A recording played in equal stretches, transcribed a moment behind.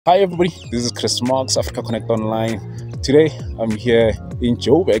Hi everybody, this is Chris Marks, Africa Connect Online. Today I'm here in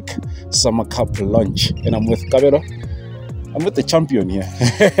Joburg Summer Cup launch and I'm with Kabelo. I'm with the champion here.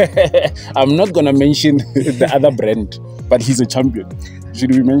 I'm not gonna mention the other brand, but he's a champion.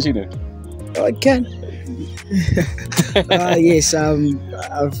 Should we mention it? I can. Yes,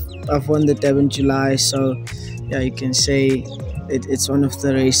 I've won the Durban July, so yeah, you can say it's one of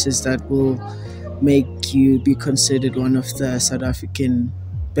the races that will make you be considered one of the South African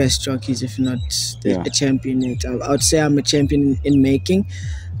best jockeys, if not a champion yet. I would say I'm a champion in making,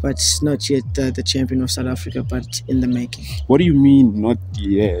 but not yet the champion of South Africa, but in the making. What do you mean not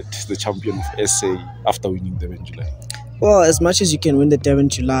yet the champion of SA after winning the Durban July? Well, as much as you can win the Durban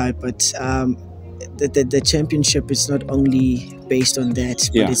July, but the championship is not only based on that,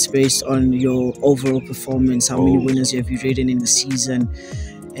 but it's based on your overall performance, how many winners have you ridden in the season,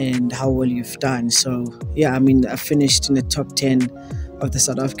 and how well you've done. So yeah, I mean, I finished in the top 10 of the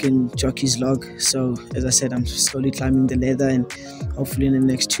South African jockeys log. So as I said, I'm slowly climbing the ladder, and hopefully in the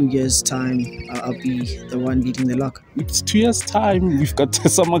next 2 years' time, I'll be the one leading the log. It's 2 years' time. We've got the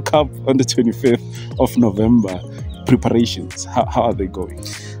Summer Cup on the 25th of November. Preparations, how are they going?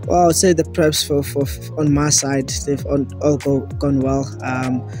 Well, I would say the preps for on my side, they've all gone well.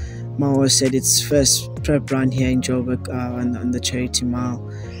 Mao said it's first prep run here in Joburg on the Charity Mile,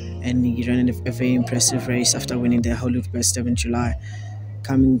 and he ran a very impressive race after winning the Hollywood Best Durban July.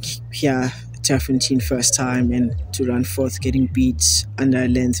 Coming here, Turffontein first time, and to run fourth, getting beat under a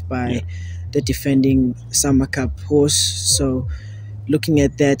length by the defending Summer Cup horse. So looking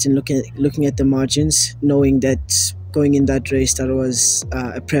at that and looking at the margins, knowing that going in that race, that was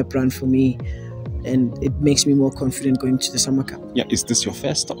a prep run for me, and it makes me more confident going to the Summer Cup. Yeah, is this your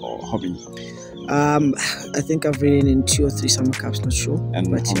first or how many? I think I've ridden in 2 or 3 Summer Cups, not sure. And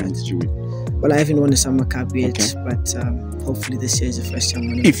how many did you win? Well, I haven't won a Summer Cup yet, but hopefully this year is the first time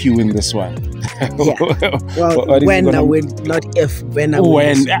winning. If you win this one. Yeah. Well, when I win, not if, when I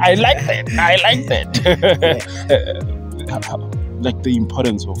win. When. I like that. Like the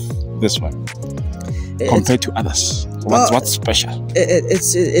importance of this one compared to others. What's special?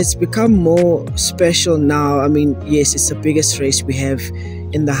 It's become more special now. I mean, yes, it's the biggest race we have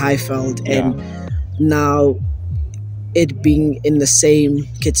in the Highveld, and now it being in the same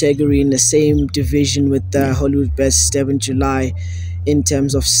category, in the same division with the Hollywood Best Durban July in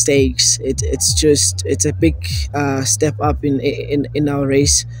terms of stakes, it's a big step up in our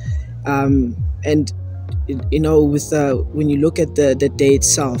race, and you know, with when you look at the day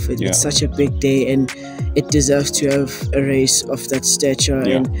itself, it's such a big day, and it deserves to have a race of that stature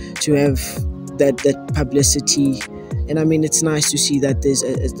and to have that publicity. And I mean, it's nice to see that there's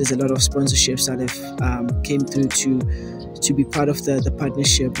a lot of sponsorships that have came through to be part of the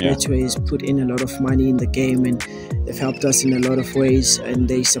partnership. Betway has put in a lot of money in the game, and they've helped us in a lot of ways, and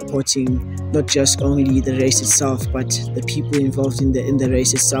they're supporting not just only the race itself, but the people involved in the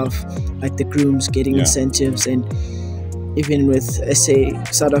race itself, like the grooms getting incentives, and even with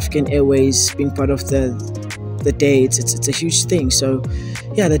South African Airways being part of the day, it's a huge thing. So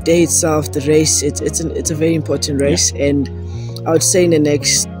yeah, the day itself, the race, it's a very important race, and I would say in the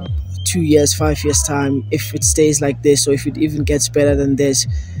next 2 years, 5 years time, if it stays like this, or if it even gets better than this,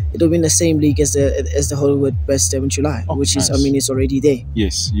 it'll be in the same league as the Hollywood Best Durban July, which is, I mean, it's already there.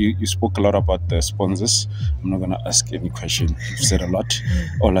 Yes, you spoke a lot about the sponsors. I'm not gonna ask any question. You've said a lot.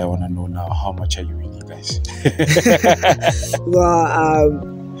 All I wanna know now, how much are you winning, guys?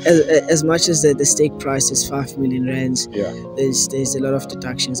 Well, as much as the stake price is 5 million rands, there's a lot of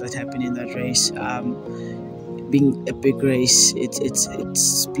deductions that happen in that race. Being a big race, it's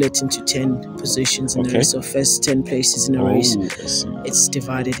split into 10 positions in the race. So first 10 places in a race, it's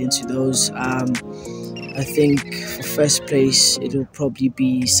divided into those. I think for first place, it will probably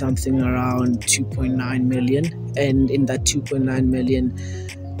be something around 2.9 million, and in that 2.9 million,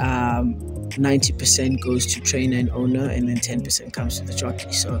 90% goes to trainer and owner, and then 10% comes to the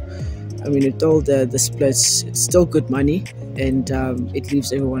jockey. So I mean, with all the splits, it's still good money, and it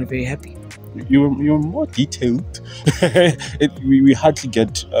leaves everyone very happy. You're more detailed. We hardly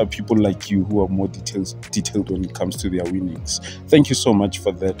get people like you who are more detailed when it comes to their winnings. Thank you so much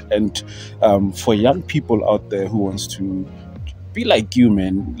for that. And for young people out there who wants to be like you,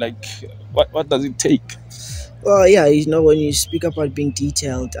 man, like what does it take? Well, yeah, you know, when you speak about being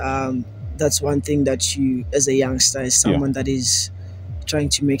detailed, that's one thing that you, as a youngster, as someone that is trying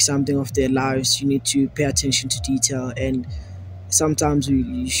to make something of their lives, you need to pay attention to detail. And sometimes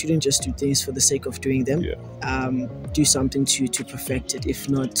you shouldn't just do things for the sake of doing them. Do something to perfect it, if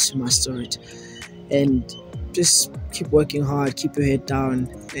not master it, and just keep working hard, keep your head down,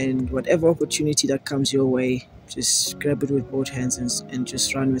 and whatever opportunity that comes your way, just grab it with both hands and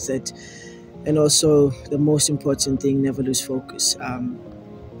just run with it. And also the most important thing, never lose focus.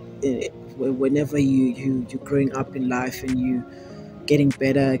 Whenever you're growing up in life and you getting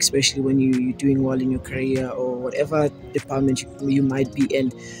better, especially when you're doing well in your career or whatever department you might be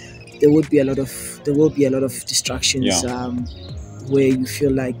in, there will be a lot of distractions, where you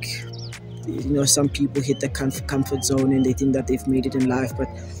feel like, some people hit the comfort zone and they think that they've made it in life, but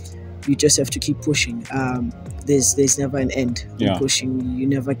you just have to keep pushing. There's never an end in pushing. You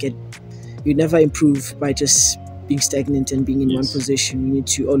never improve by just being stagnant and being in one position. You need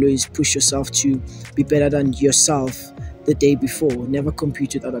to always push yourself to be better than yourself the day before. Never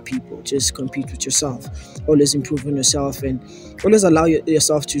compete with other people, just compete with yourself. Always improve on yourself and always allow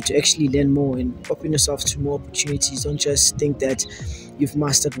yourself to actually learn more and open yourself to more opportunities. Don't just think that you've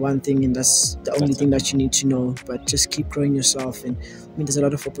mastered one thing and that's the only thing that you need to know, but just keep growing yourself. And there's a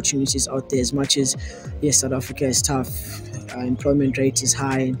lot of opportunities out there. As much as South Africa is tough, employment rate is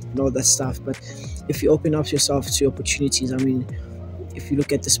high and all that stuff, but if you open up yourself to opportunities, if you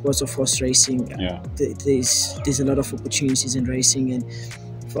look at the sports of horse racing, there's a lot of opportunities in racing, and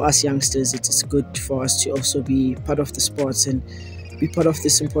for us youngsters, it's good for us to also be part of the sports and be part of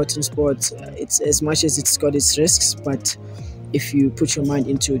this important sport. It's as much as it's got its risks, but if you put your mind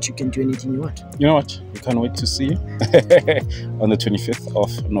into it, you can do anything you want. You know what? We can't wait to see you on the 25th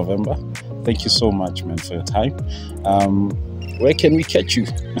of November. Thank you so much, man, for your time. Where can we catch you?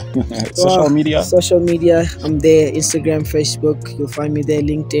 Social media, I'm there. Instagram, Facebook, you'll find me there.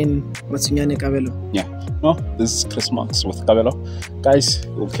 LinkedIn, Kabelo. No, this is Chris Marks with Kabelo. Guys,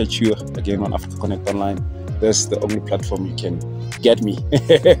 we'll catch you again on Africa Connect Online. That's the only platform you can get me.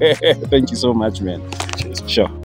 Thank you so much, man. Cheers. Sure.